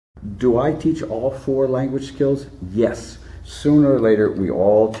Do I teach all four language skills? Yes. Sooner or later, we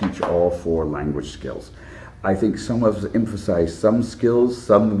all teach all four language skills. I think some of us emphasize some skills,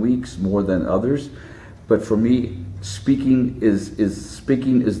 some weeks more than others, but for me, speaking is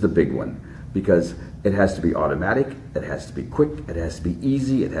the big one, because it has to be automatic, it has to be quick, it has to be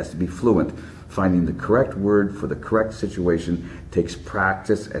easy, it has to be fluent. Finding the correct word for the correct situation takes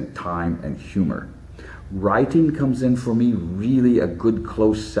practice and time and humor. Writing comes in for me really a good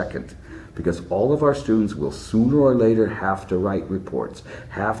close second, because all of our students will sooner or later have to write reports,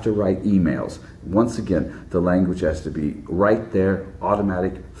 have to write emails. Once again, the language has to be right there,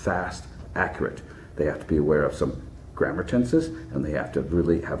 automatic, fast, accurate. They have to be aware of some grammar tenses, and they have to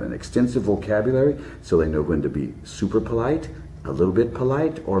really have an extensive vocabulary so they know when to be super polite, a little bit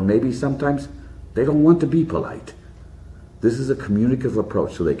polite, or maybe sometimes they don't want to be polite. This is a communicative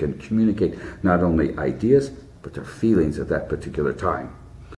approach so they can communicate not only ideas, but their feelings at that particular time.